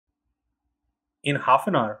In half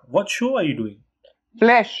an hour. What show are you doing?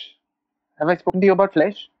 Flesh. Have I spoken to you about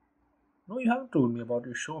Flesh? No, you haven't told me about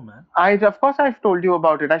your show, man. Of course, I've told you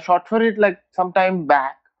about it. I shot for it like some time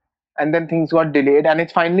back, and then things got delayed, and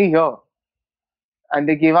it's finally here. And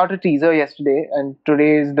they gave out a teaser yesterday, and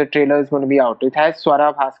today's the trailer is going to be out. It has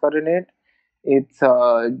Swara Bhaskar in it.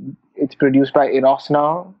 It's produced by Eros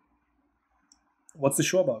now. What's the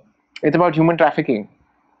show about? It's about human trafficking.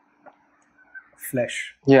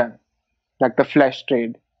 Flesh. Yeah, like the flesh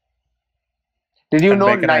trade. Did you And know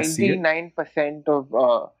where can I see it? 99%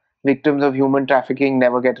 of victims of human trafficking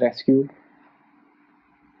never get rescued?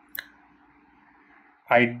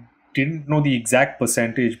 I didn't know the exact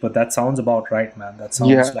percentage, but that sounds about right, man. That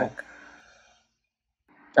sounds Yeah, like.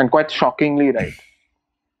 and quite shockingly right.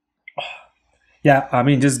 Yeah, I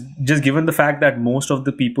mean, just given the fact that most of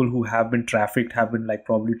the people who have been trafficked have been like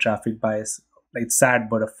probably trafficked by like it's sad,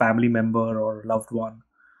 but a family member or loved one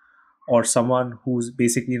or someone who's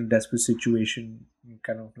basically in a desperate situation,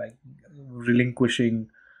 kind of like relinquishing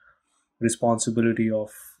responsibility of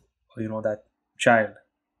that child.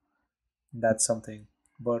 That's something.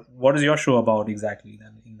 But what is your show about exactly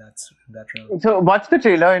then in that realm? So watch the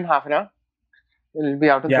trailer in half an hour. It'll be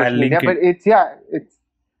out on Yeah, I'll social media. link But it. it's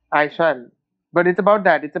I shall. But it's about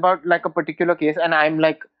that. It's about like a particular case, and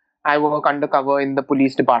I work undercover in the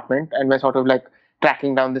police department, and we're sort of like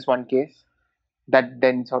tracking down this one case that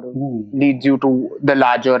then sort of Ooh. leads you to the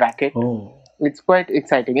larger racket. Oh. It's quite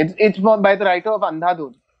exciting. It's by the writer of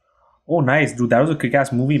Andhadhun. Oh, nice, dude. That was a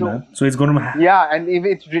kick-ass movie, So man. So it's gonna yeah, and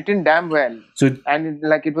it's written damn well, so and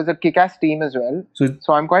it was a kick-ass team as well. so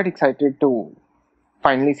So I'm quite excited to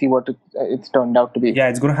finally see what it's turned out to be. yeah,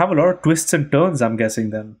 it's gonna have a lot of twists and turns, I'm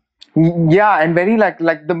guessing then. Yeah, and very like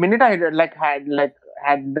the minute I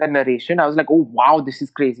had the narration, I was like, oh wow, this is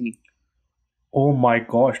crazy. Oh my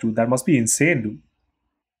gosh, dude, that must be insane, dude.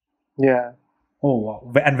 Yeah, Oh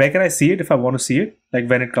wow. And where can I see it if I want to see it? Like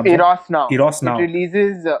when it comes out? Eros now. Eros It now.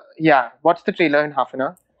 releases. Yeah, watch the trailer in half an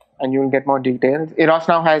hour, and you'll get more details. Eros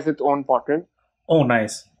now has its own portal. Oh,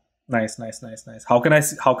 nice. Nice. How can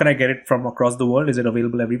I get it from across the world? Is it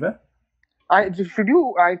available everywhere? I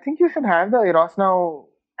think you should have the Eros now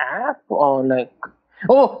app or like.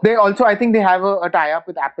 Oh, I think they have a tie up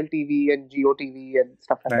with Apple TV and Geo TV and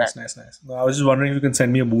stuff like that. Nice. No, I was just wondering if you can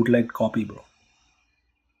send me a bootleg copy, bro.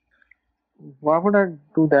 Why would I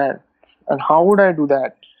do that? And how would I do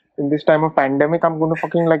that? In this time of pandemic, I'm gonna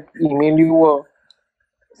fucking like email you or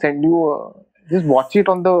send you just watch it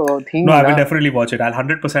on the No, thing. I will Na. definitely watch it. I'll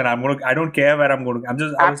 100%. I don't care where I'm going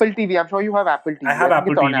to. Apple TV. I'm sure you have Apple I TV. have I think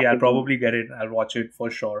Apple it's on TV. I'll Apple TV. probably get it. I'll watch it for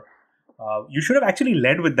sure. You should have actually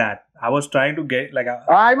led with that. I was trying to get like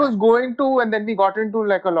I was going to, and then we got into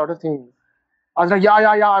like a lot of things. I was like, yeah.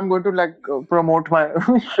 I'm going to like promote my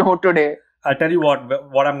show today. I'll tell you what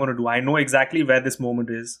I'm going to do. I know exactly where this moment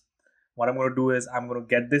is. What I'm going to do is I'm going to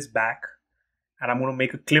get this back and I'm going to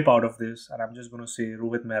make a clip out of this and I'm just going to say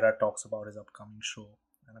Rohit Mehra talks about his upcoming show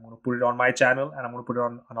and I'm going to put it on my channel and I'm going to put it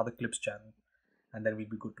on another clips channel and then we'll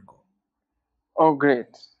be good to go. Oh, great.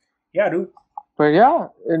 Yeah, dude. But yeah,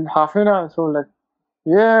 in half an hour, so like,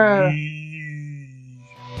 yeah.